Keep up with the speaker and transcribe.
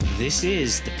This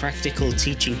is the Practical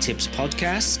Teaching Tips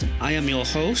podcast. I am your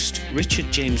host,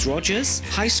 Richard James Rogers,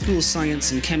 high school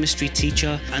science and chemistry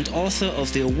teacher and author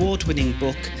of the award-winning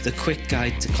book, The Quick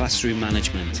Guide to Classroom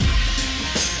Management.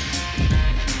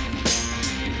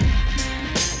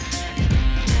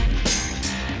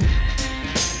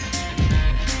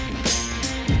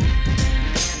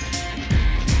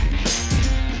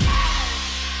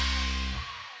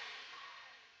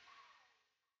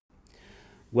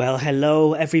 Well,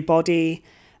 hello everybody,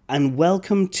 and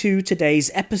welcome to today's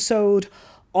episode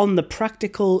on the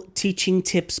Practical Teaching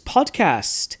Tips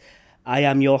podcast. I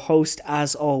am your host,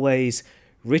 as always,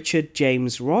 Richard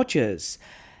James Rogers.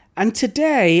 And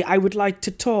today I would like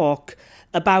to talk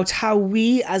about how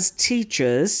we as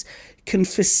teachers can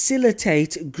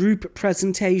facilitate group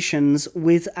presentations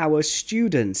with our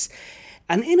students.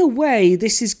 And in a way,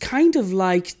 this is kind of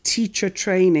like teacher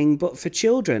training, but for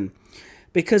children.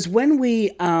 Because when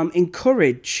we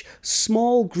encourage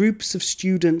small groups of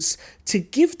students to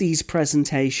give these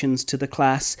presentations to the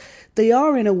class, they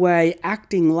are in a way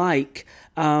acting like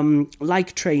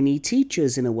trainee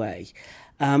teachers in a way.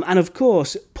 And of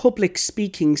course, public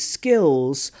speaking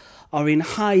skills are in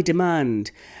high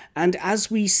demand. And as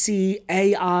we see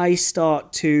AI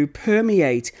start to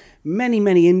permeate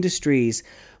many industries,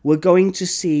 we're going to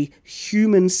see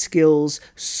human skills,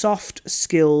 soft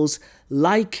skills,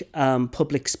 like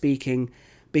public speaking,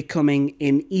 becoming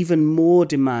in even more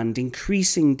demand,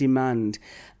 increasing demand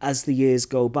as the years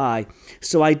go by.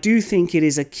 So I do think it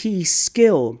is a key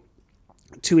skill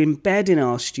to embed in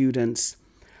our students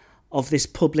of this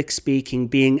public speaking,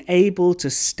 being able to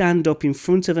stand up in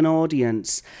front of an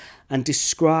audience and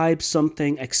describe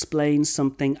something, explain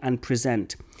something, and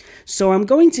present. So I'm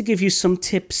going to give you some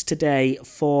tips today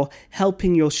for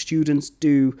helping your students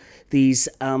do these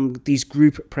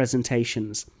group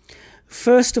presentations.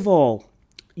 First of all,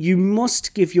 you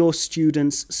must give your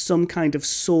students some kind of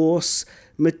source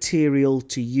material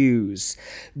to use.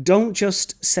 Don't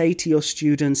just say to your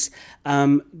students,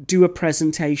 do a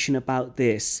presentation about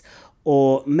this,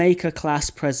 or make a class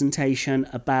presentation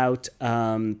about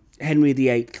Henry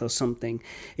VIII or something.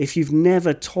 If you've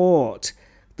never taught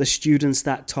the students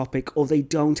that topic, or they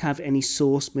don't have any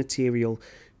source material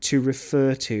to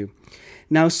refer to.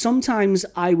 Now, sometimes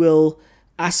I will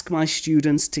ask my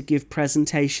students to give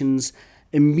presentations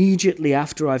immediately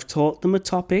after I've taught them a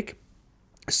topic,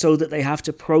 so that they have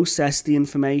to process the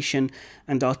information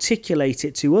and articulate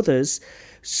it to others.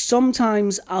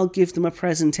 Sometimes I'll give them a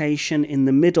presentation in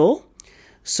the middle,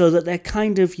 so that they're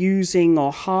kind of using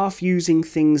or half using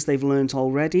things they've learned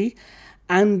already,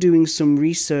 and doing some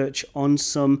research on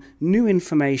some new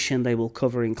information they will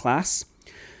cover in class.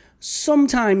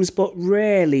 Sometimes, but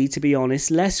rarely, to be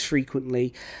honest, less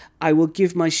frequently, I will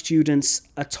give my students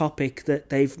a topic that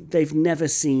they've never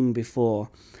seen before,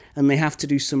 and they have to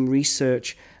do some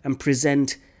research and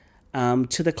present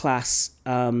to the class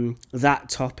that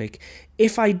topic.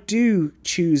 If I do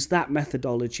choose that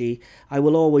methodology, I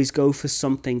will always go for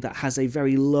something that has a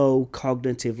very low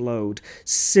cognitive load,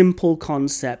 simple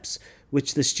concepts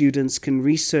which the students can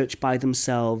research by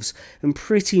themselves, and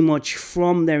pretty much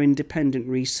from their independent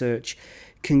research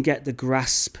can get the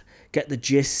grasp, get the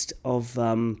gist of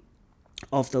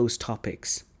those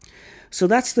topics. So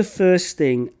that's the first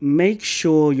thing. Make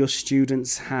sure your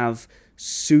students have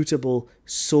suitable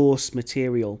source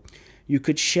material. You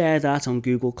could share that on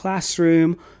Google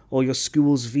Classroom or your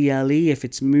school's VLE if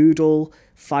it's Moodle,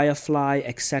 Firefly,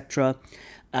 etc.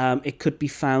 It could be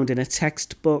found in a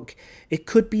textbook. It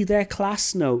could be their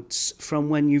class notes from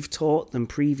when you've taught them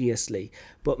previously,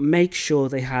 but make sure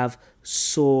they have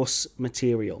source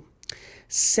material.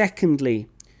 Secondly,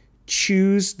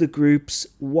 choose the groups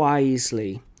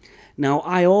wisely. Now,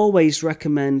 I always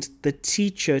recommend the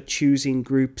teacher choosing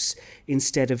groups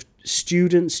instead of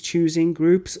students choosing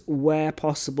groups where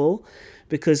possible,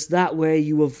 because that way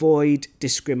you avoid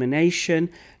discrimination,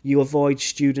 you avoid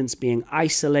students being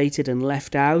isolated and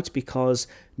left out because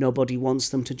nobody wants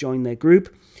them to join their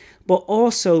group, but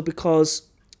also because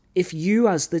if you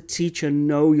as the teacher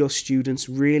know your students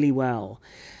really well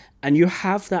and you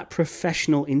have that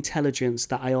professional intelligence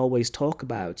that I always talk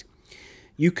about,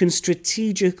 you can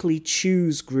strategically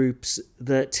choose groups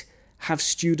that have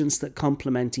students that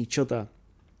complement each other.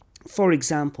 For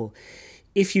example,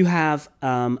 if you have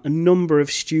a number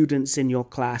of students in your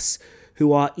class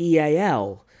who are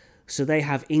EAL, so they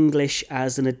have English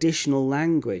as an additional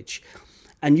language,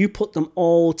 and you put them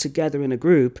all together in a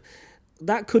group,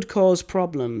 that could cause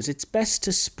problems. It's best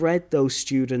to spread those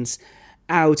students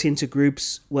out into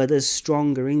groups where there's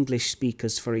stronger English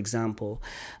speakers, for example.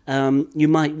 You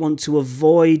might want to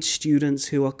avoid students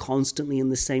who are constantly in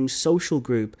the same social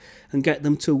group and get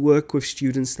them to work with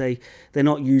students they're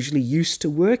not usually used to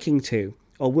working to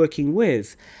or working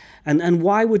with. And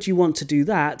why would you want to do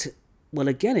that? Well,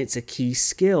 again, it's a key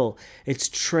skill. It's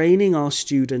training our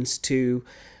students to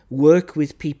work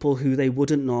with people who they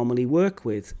wouldn't normally work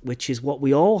with, which is what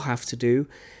we all have to do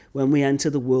when we enter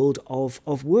the world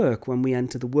of work, when we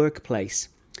enter the workplace.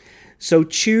 So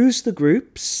choose the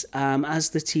groups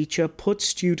as the teacher, put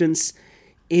students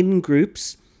in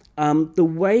groups. The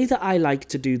way that I like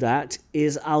to do that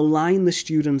is I'll line the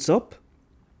students up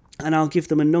and I'll give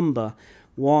them a number.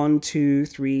 1, 2,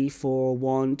 3, 4,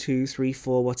 1, 2, 3,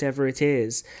 4, whatever it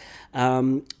is.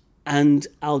 And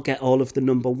I'll get all of the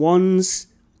number ones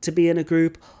to be in a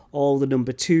group, all the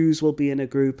number twos will be in a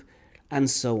group, and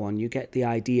so on. You get the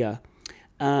idea.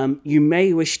 You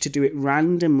may wish to do it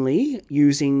randomly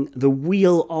using the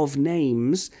Wheel of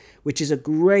Names, which is a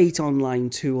great online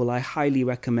tool I highly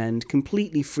recommend,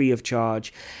 completely free of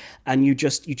charge. And you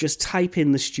just type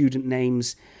in the student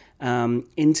names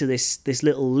into this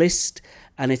little list,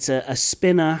 and it's a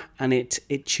spinner, and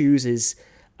it chooses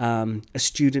a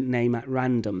student name at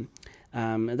random.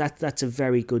 That's a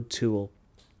very good tool.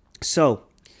 So,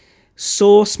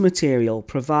 source material,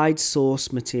 provide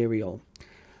source material.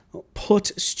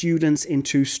 Put students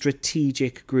into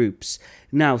strategic groups.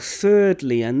 Now,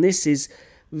 thirdly, and this is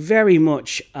very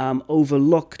much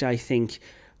overlooked, I think,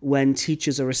 when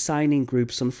teachers are assigning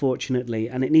groups, unfortunately,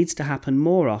 and it needs to happen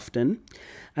more often,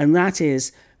 and that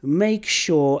is make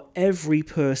sure every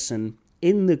person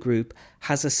in the group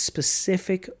has a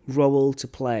specific role to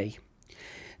play.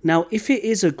 Now, if it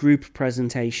is a group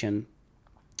presentation,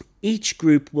 each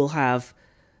group will have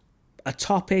a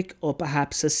topic or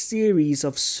perhaps a series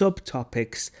of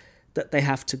subtopics that they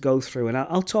have to go through. And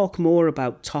I'll talk more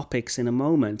about topics in a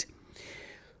moment.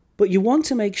 But you want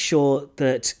to make sure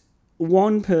that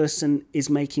one person is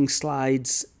making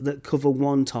slides that cover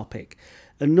one topic.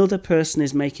 Another person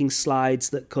is making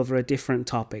slides that cover a different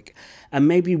topic. And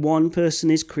maybe one person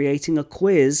is creating a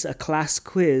quiz, a class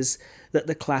quiz that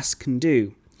the class can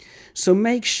do. So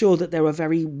make sure that there are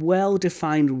very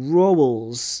well-defined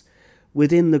roles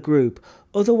within the group.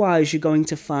 Otherwise, you're going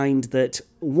to find that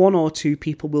one or two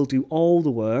people will do all the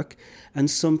work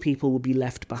and some people will be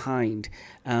left behind.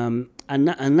 And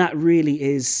that really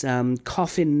is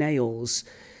coffin nails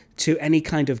to any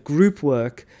kind of group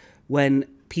work when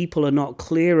people are not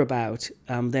clear about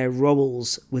their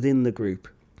roles within the group.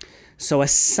 So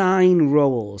assign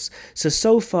roles.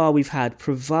 So far we've had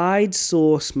provide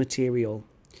source material,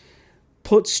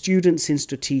 put students in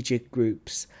strategic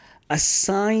groups,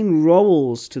 assign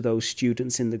roles to those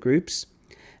students in the groups.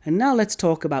 And now let's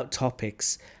talk about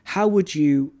topics. How would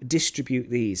you distribute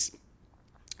these?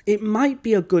 It might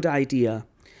be a good idea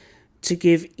to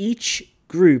give each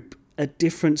group a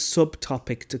different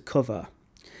subtopic to cover.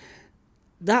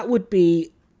 That would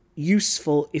be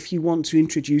useful if you want to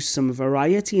introduce some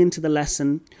variety into the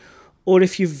lesson, or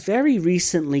if you've very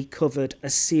recently covered a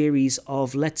series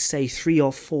of, let's say, 3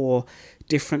 or 4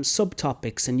 different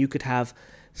subtopics, and you could have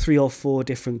 3 or 4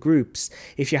 different groups.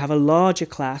 If you have a larger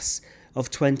class of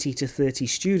 20 to 30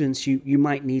 students, you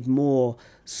might need more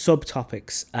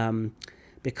subtopics,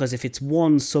 because if it's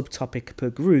one subtopic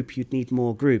per group, you'd need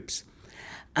more groups.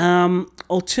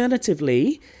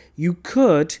 Alternatively, you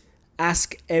could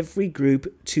ask every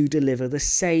group to deliver the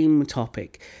same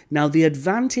topic. Now, the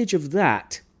advantage of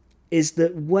that is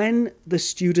that when the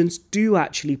students do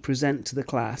actually present to the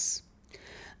class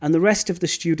and the rest of the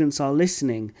students are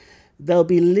listening, they'll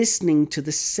be listening to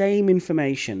the same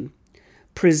information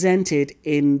presented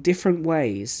in different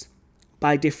ways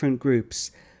by different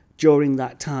groups during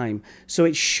that time. So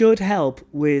it should help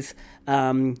with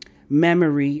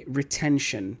memory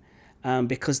retention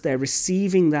because they're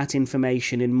receiving that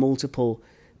information in multiple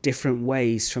different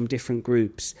ways from different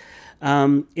groups.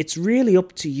 It's really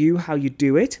up to you how you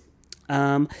do it.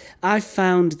 I've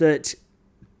found that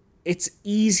it's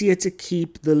easier to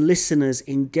keep the listeners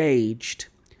engaged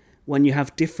when you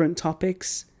have different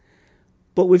topics.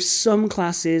 But with some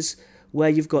classes where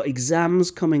you've got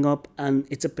exams coming up and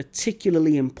it's a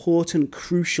particularly important,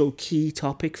 crucial, key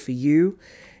topic for you,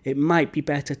 it might be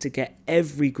better to get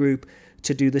every group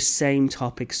to do the same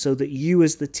topic so that you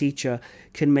as the teacher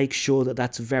can make sure that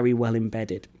that's very well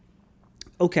embedded.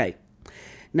 Okay,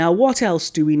 now what else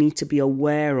do we need to be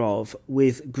aware of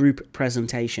with group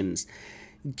presentations?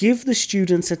 Give the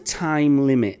students a time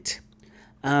limit.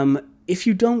 If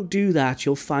you don't do that,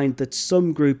 you'll find that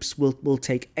some groups will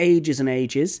take ages and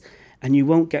ages and you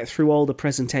won't get through all the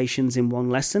presentations in one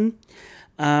lesson.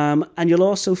 And you'll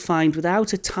also find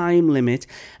without a time limit,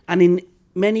 and in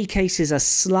many cases a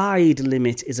slide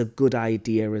limit is a good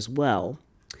idea as well,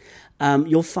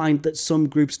 you'll find that some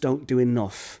groups don't do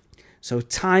enough. So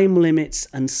time limits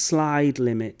and slide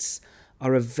limits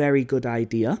are a very good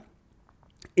idea.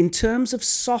 In terms of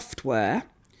software,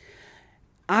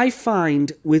 I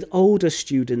find with older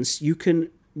students, you can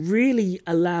really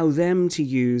allow them to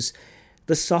use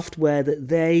the software that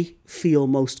they feel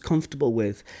most comfortable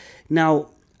with. Now,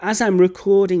 as I'm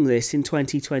recording this in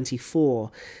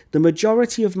 2024, the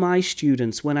majority of my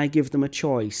students, when I give them a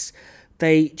choice,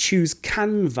 they choose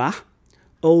Canva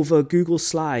over Google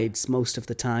Slides most of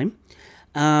the time.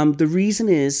 The reason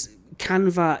is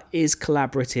Canva is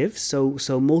collaborative,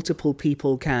 so multiple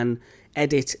people can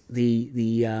edit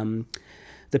the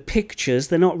pictures.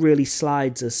 They're not really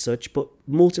slides as such, but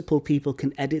multiple people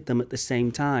can edit them at the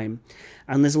same time.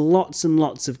 And there's lots and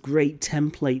lots of great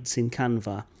templates in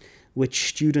Canva, which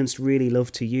students really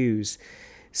love to use.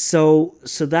 So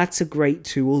that's a great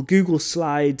tool. Google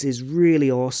Slides is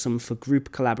really awesome for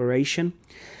group collaboration.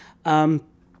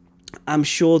 I'm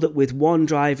sure that with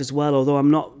OneDrive as well, although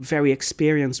I'm not very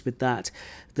experienced with that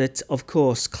of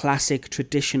course classic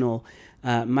traditional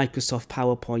Microsoft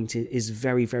PowerPoint is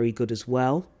very, very good as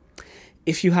well.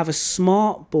 If you have a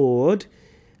smart board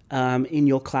in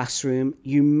your classroom,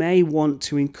 you may want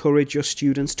to encourage your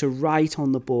students to write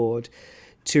on the board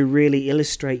to really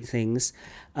illustrate things.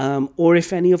 Or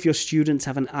if any of your students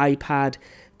have an iPad,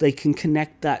 they can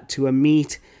connect that to a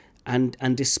Meet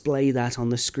and display that on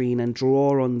the screen and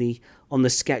draw on the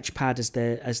sketchpad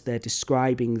as they're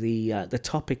describing the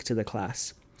topic to the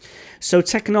class. So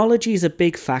technology is a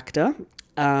big factor.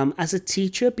 As a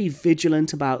teacher, be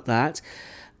vigilant about that.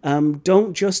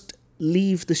 Don't just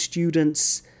leave the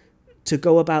students to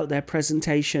go about their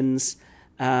presentations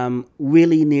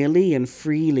willy-nilly and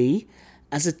freely.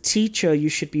 As a teacher, you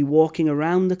should be walking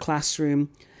around the classroom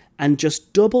and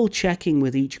just double-checking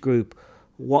with each group.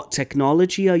 What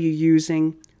technology are you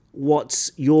using?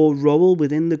 What's your role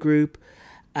within the group?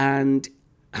 And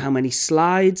how many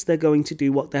slides they're going to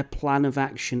do, what their plan of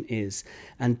action is,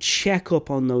 and check up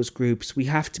on those groups. We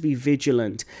have to be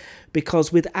vigilant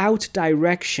because without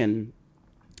direction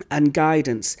and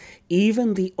guidance,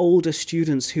 even the older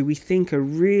students who we think are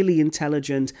really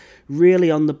intelligent, really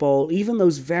on the ball, even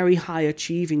those very high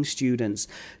achieving students,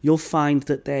 you'll find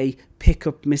that they pick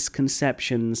up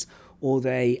misconceptions or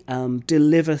they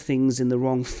deliver things in the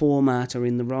wrong format or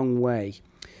in the wrong way.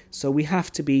 So we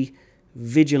have to be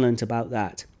vigilant about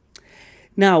that.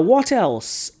 Now, what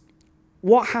else?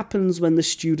 What happens when the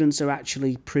students are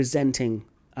actually presenting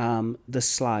the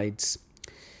slides?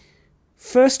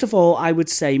 First of all, I would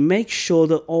say make sure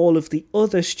that all of the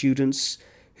other students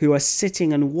who are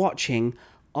sitting and watching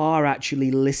are actually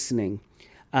listening.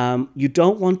 You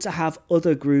don't want to have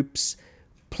other groups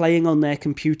playing on their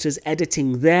computers,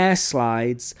 editing their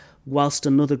slides whilst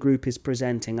another group is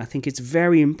presenting. I think it's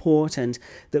very important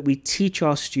that we teach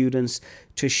our students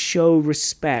to show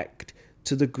respect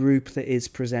to the group that is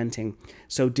presenting.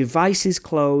 So devices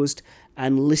closed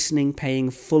and listening,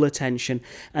 paying full attention.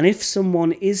 And if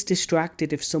someone is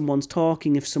distracted, if someone's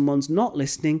talking, if someone's not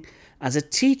listening, as a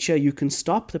teacher, you can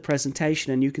stop the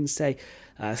presentation and you can say,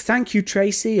 thank you,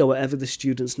 Tracy, or whatever the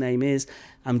student's name is.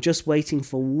 I'm just waiting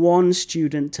for one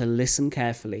student to listen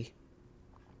carefully.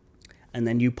 And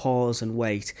then you pause and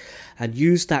wait and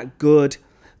use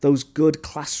those good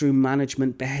classroom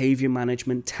management, behavior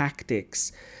management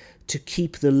tactics to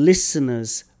keep the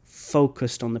listeners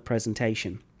focused on the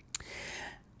presentation.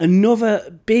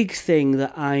 Another big thing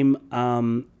that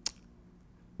I'm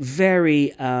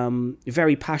very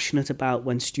passionate about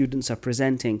when students are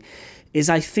presenting is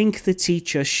I think the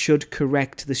teacher should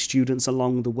correct the students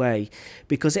along the way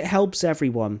because it helps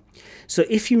everyone. So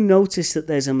if you notice that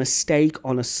there's a mistake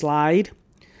on a slide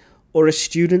or a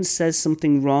student says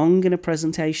something wrong in a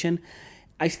presentation,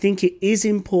 I think it is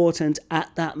important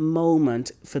at that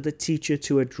moment for the teacher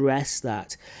to address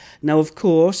that. Now, of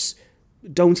course,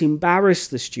 don't embarrass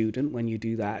the student when you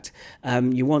do that.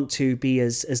 You want to be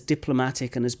as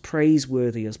diplomatic and as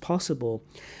praiseworthy as possible.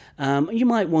 You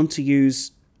might want to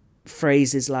use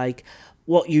phrases like,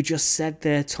 what you just said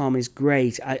there, Tom, is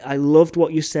great. I loved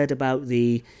what you said about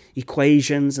the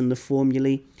equations and the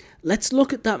formulae. Let's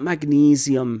look at that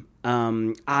magnesium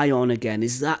ion again.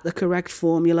 Is that the correct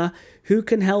formula? Who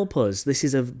can help us? This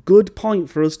is a good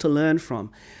point for us to learn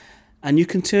from. And you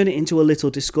can turn it into a little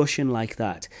discussion like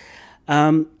that.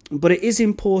 But it is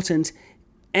important,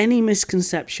 any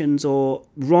misconceptions or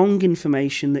wrong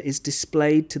information that is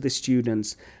displayed to the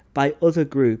students by other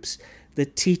groups, the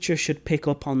teacher should pick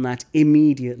up on that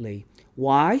immediately.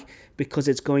 Why? Because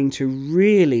it's going to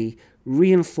really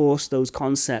reinforce those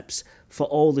concepts for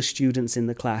all the students in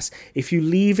the class. If you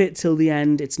leave it till the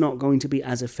end, it's not going to be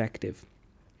as effective.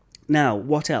 Now,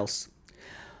 what else?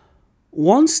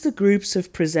 Once the groups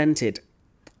have presented,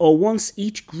 or once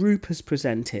each group has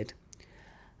presented,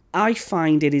 I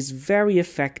find it is very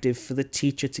effective for the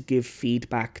teacher to give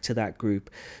feedback to that group.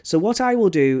 So what I will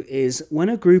do is, when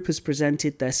a group has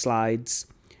presented their slides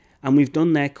and we've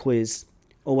done their quiz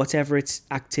or whatever it's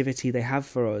activity they have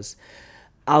for us,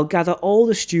 I'll gather all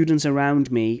the students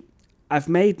around me. I've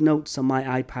made notes on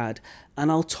my iPad and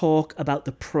I'll talk about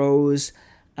the pros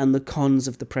and the cons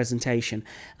of the presentation.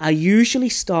 I usually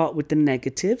start with the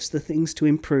negatives, the things to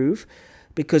improve,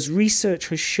 because research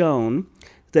has shown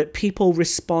that people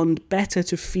respond better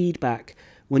to feedback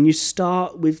when you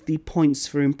start with the points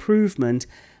for improvement,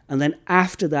 and then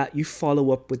after that you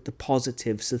follow up with the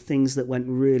positives, the things that went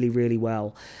really, really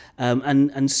well.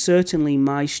 And certainly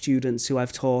my students who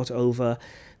I've taught over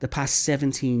the past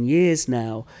 17 years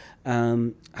now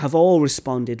have all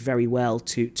responded very well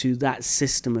to that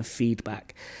system of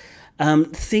feedback.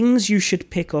 Things you should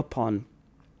pick up on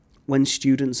when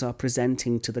students are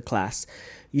presenting to the class.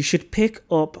 You should pick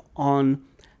up on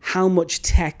how much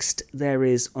text there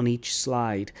is on each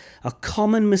slide. A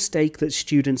common mistake that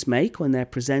students make when they're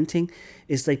presenting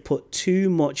is they put too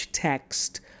much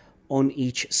text on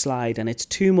each slide, and it's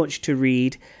too much to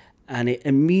read and it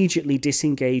immediately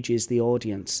disengages the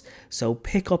audience. So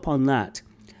pick up on that.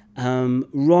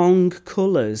 Wrong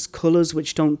colours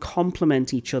which don't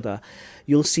complement each other.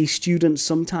 You'll see students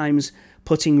sometimes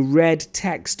putting red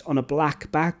text on a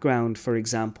black background, for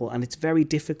example, and it's very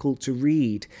difficult to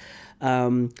read.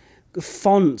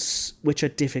 Fonts which are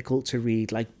difficult to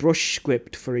read, like brush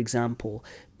script, for example,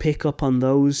 pick up on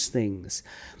those things.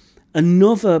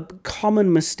 Another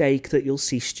common mistake that you'll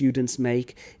see students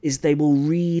make is they will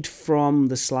read from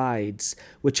the slides,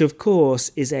 which of course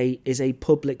is a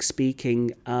public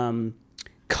speaking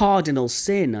cardinal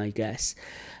sin, I guess.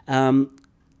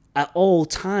 At all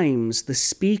times, the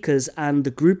speakers and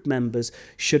the group members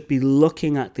should be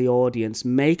looking at the audience,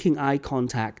 making eye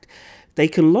contact. They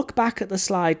can look back at the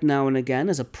slide now and again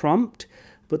as a prompt,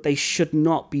 but they should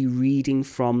not be reading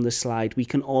from the slide. We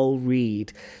can all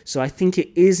read. So I think it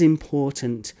is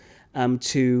important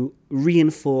to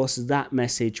reinforce that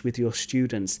message with your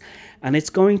students. And it's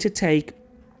going to take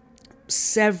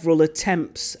several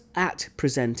attempts at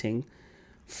presenting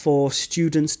for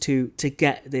students to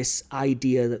get this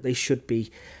idea that they should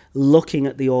be looking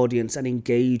at the audience and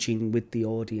engaging with the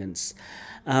audience.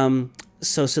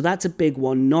 So that's a big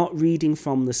one, not reading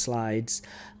from the slides.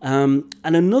 And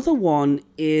another one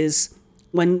is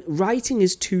when writing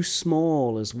is too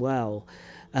small as well.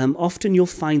 Often you'll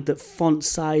find that font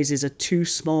sizes are too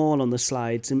small on the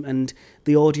slides and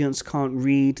the audience can't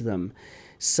read them.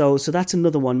 So that's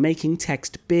another one, making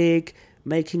text big,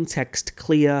 making text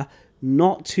clear,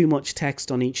 not too much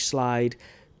text on each slide.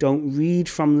 Don't read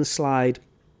from the slide.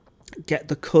 Get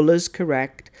the colours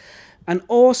correct. And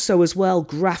also as well,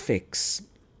 graphics.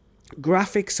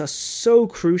 Graphics are so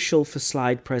crucial for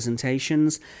slide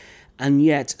presentations, and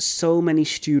yet so many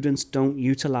students don't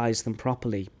utilize them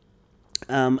properly.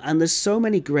 And there's so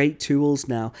many great tools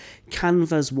now.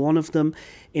 Canva's one of them.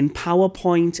 In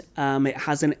PowerPoint, it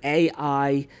has an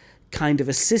AI kind of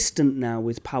assistant now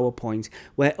with PowerPoint,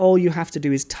 where all you have to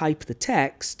do is type the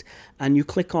text and you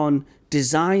click on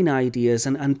design ideas,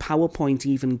 and PowerPoint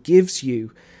even gives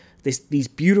you these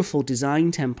beautiful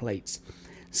design templates.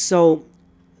 So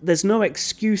there's no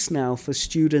excuse now for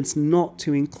students not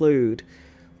to include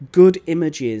good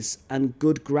images and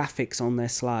good graphics on their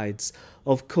slides.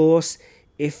 Of course,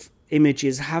 if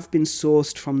images have been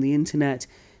sourced from the internet,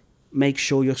 make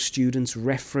sure your students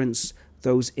reference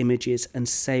those images and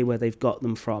say where they've got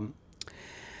them from.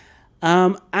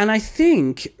 And I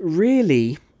think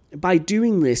really by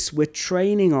doing this, we're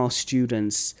training our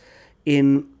students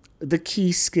in the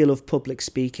key skill of public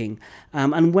speaking.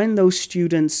 And when those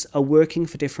students are working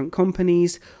for different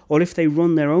companies, or if they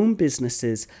run their own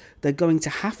businesses, they're going to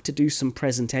have to do some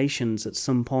presentations at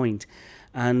some point.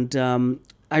 And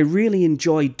I really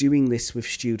enjoy doing this with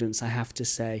students, I have to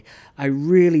say. I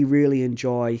really, really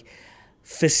enjoy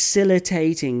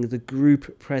facilitating the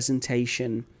group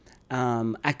presentation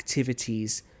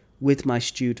activities with my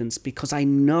students, because I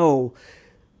know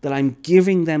that I'm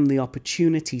giving them the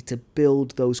opportunity to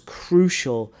build those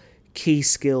crucial key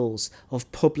skills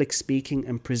of public speaking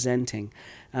and presenting.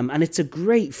 And it's a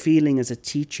great feeling as a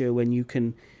teacher when you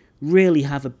can really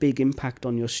have a big impact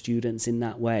on your students in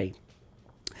that way.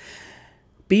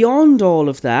 Beyond all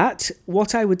of that,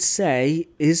 what I would say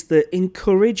is that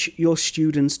encourage your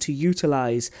students to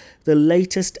utilize the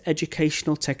latest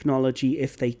educational technology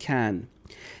if they can.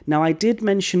 Now, I did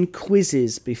mention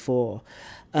quizzes before.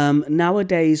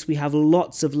 Nowadays, we have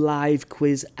lots of live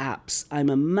quiz apps. I'm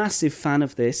a massive fan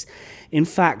of this. In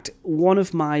fact, one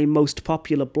of my most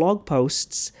popular blog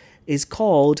posts is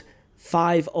called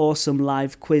 5 Awesome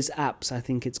Live Quiz Apps, I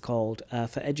think it's called,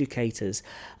 for educators.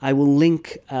 I will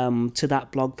link to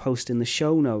that blog post in the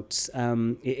show notes.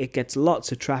 It gets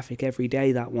lots of traffic every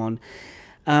day, that one.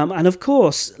 And of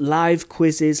course, live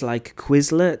quizzes like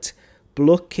Quizlet,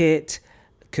 Blookkit,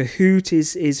 Kahoot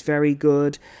is very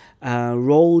good.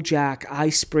 Rolljack,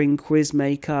 iSpring,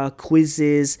 Quizmaker,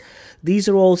 Quizzes. These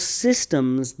are all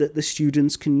systems that the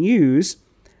students can use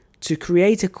to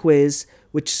create a quiz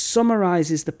which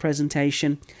summarizes the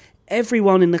presentation.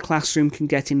 Everyone in the classroom can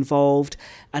get involved,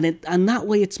 and that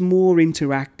way it's more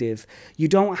interactive. You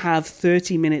don't have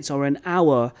 30 minutes or an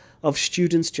hour of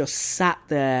students just sat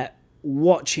there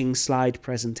watching slide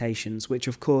presentations, which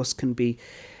of course can be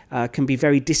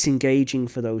very disengaging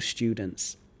for those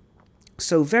students.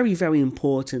 So very, very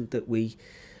important that we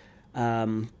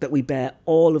bear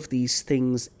all of these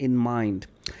things in mind.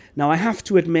 Now, I have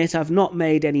to admit, I've not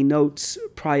made any notes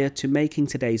prior to making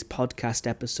today's podcast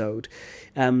episode,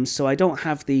 so I don't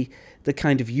have the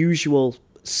kind of usual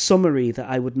summary that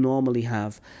I would normally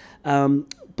have.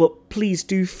 But please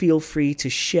do feel free to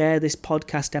share this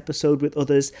podcast episode with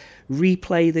others.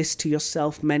 Replay this to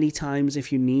yourself many times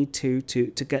if you need to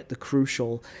get the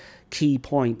crucial key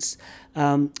points.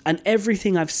 And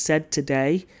everything I've said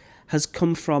today has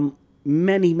come from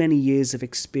many, many years of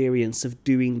experience of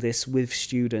doing this with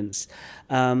students.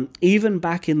 Even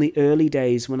back in the early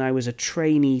days when I was a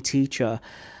trainee teacher,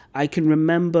 I can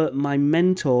remember my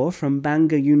mentor from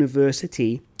Bangor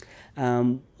University,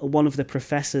 one of the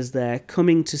professors there,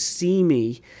 coming to see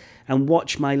me and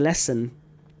watch my lesson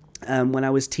when I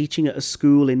was teaching at a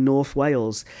school in North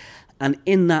Wales. And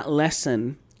in that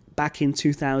lesson, back in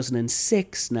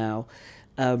 2006 now,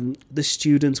 the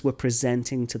students were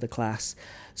presenting to the class.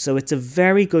 So it's a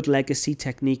very good legacy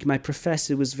technique. My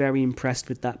professor was very impressed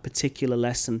with that particular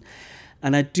lesson.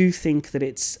 And I do think that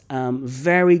it's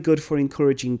very good for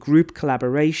encouraging group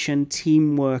collaboration,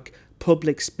 teamwork,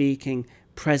 public speaking,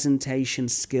 presentation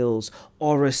skills,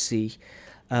 oracy,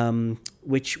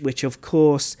 which of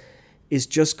course is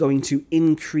just going to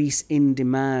increase in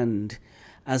demand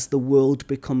as the world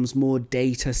becomes more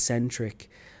data-centric.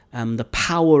 The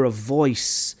power of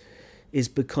voice is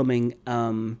becoming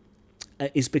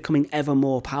ever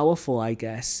more powerful, I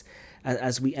guess,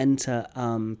 as we enter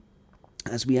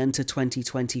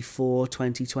 2024,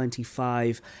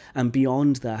 2025, and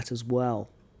beyond that as well.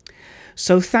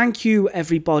 So thank you,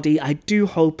 everybody. I do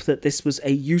hope that this was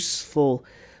a useful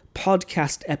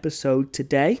podcast episode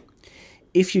today.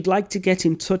 If you'd like to get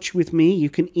in touch with me, you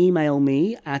can email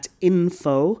me at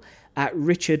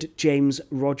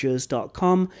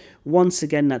info@richardjamesrogers.com. Once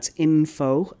again, that's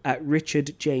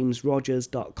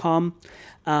info@richardjamesrogers.com.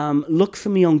 Look for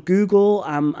me on Google.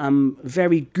 I'm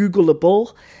very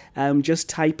Googleable. Just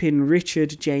type in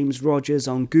Richard James Rogers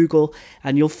on Google,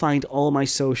 and you'll find all my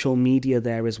social media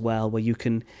there as well, where you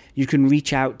can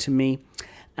reach out to me.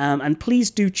 And please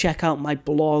do check out my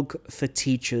blog for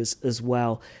teachers as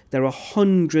well. There are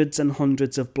hundreds and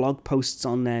hundreds of blog posts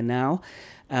on there now.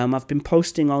 I've been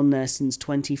posting on there since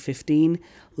 2015.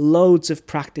 Loads of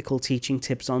practical teaching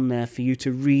tips on there for you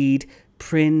to read,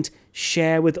 print,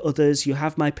 share with others. You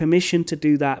have my permission to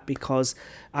do that because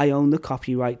I own the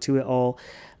copyright to it all.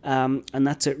 And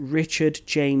that's at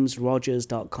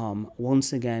richardjamesrogers.com.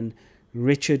 Once again,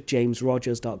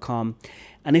 richardjamesrogers.com.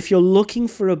 And if you're looking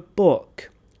for a book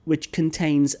which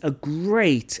contains a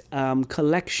great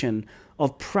collection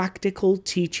of practical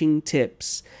teaching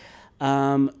tips,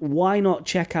 why not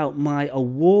check out my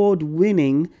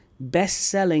award-winning,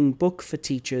 best-selling book for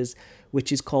teachers,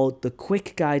 which is called The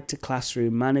Quick Guide to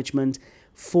Classroom Management,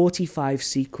 45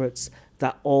 Secrets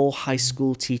that all high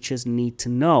school teachers need to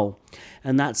know.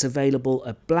 And that's available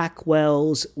at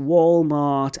Blackwell's,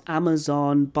 Walmart,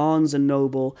 Amazon, Barnes &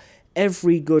 Noble,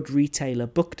 every good retailer,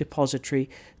 book depository.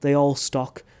 They all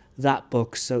stock that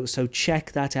book. So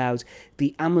check that out.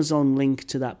 The Amazon link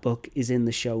to that book is in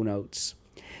the show notes.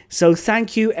 So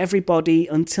thank you, everybody.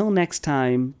 Until next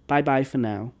time, bye-bye for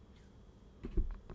now.